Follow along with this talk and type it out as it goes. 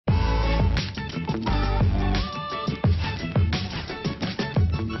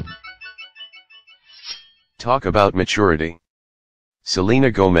Talk about maturity. Selena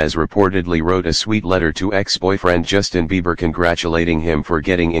Gomez reportedly wrote a sweet letter to ex-boyfriend Justin Bieber congratulating him for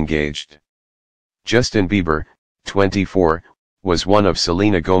getting engaged. Justin Bieber, 24, was one of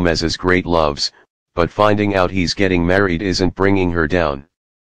Selena Gomez's great loves, but finding out he's getting married isn't bringing her down.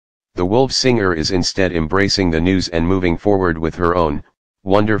 The Wolves singer is instead embracing the news and moving forward with her own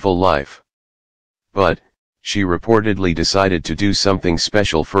wonderful life. But she reportedly decided to do something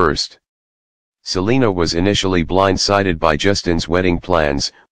special first. Selena was initially blindsided by Justin's wedding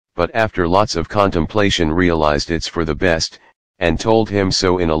plans, but after lots of contemplation realized it's for the best, and told him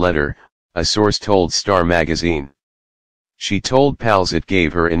so in a letter, a source told Star magazine. She told pals it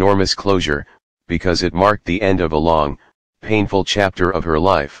gave her enormous closure, because it marked the end of a long, painful chapter of her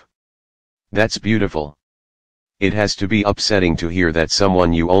life. That's beautiful. It has to be upsetting to hear that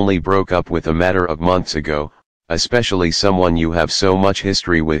someone you only broke up with a matter of months ago, especially someone you have so much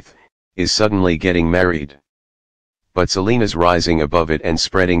history with, is suddenly getting married. But Selena's rising above it and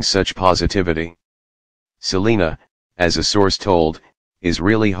spreading such positivity. Selena, as a source told, is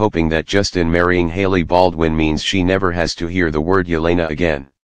really hoping that Justin marrying Hailey Baldwin means she never has to hear the word Jelena again.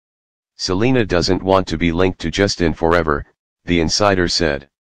 Selena doesn't want to be linked to Justin forever, the insider said.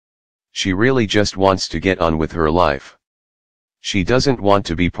 She really just wants to get on with her life. She doesn't want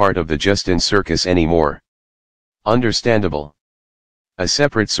to be part of the Justin circus anymore. Understandable. A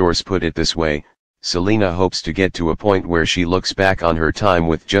separate source put it this way: Selena hopes to get to a point where she looks back on her time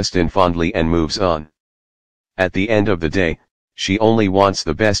with Justin fondly and moves on. At the end of the day, she only wants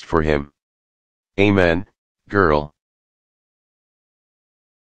the best for him. Amen, girl.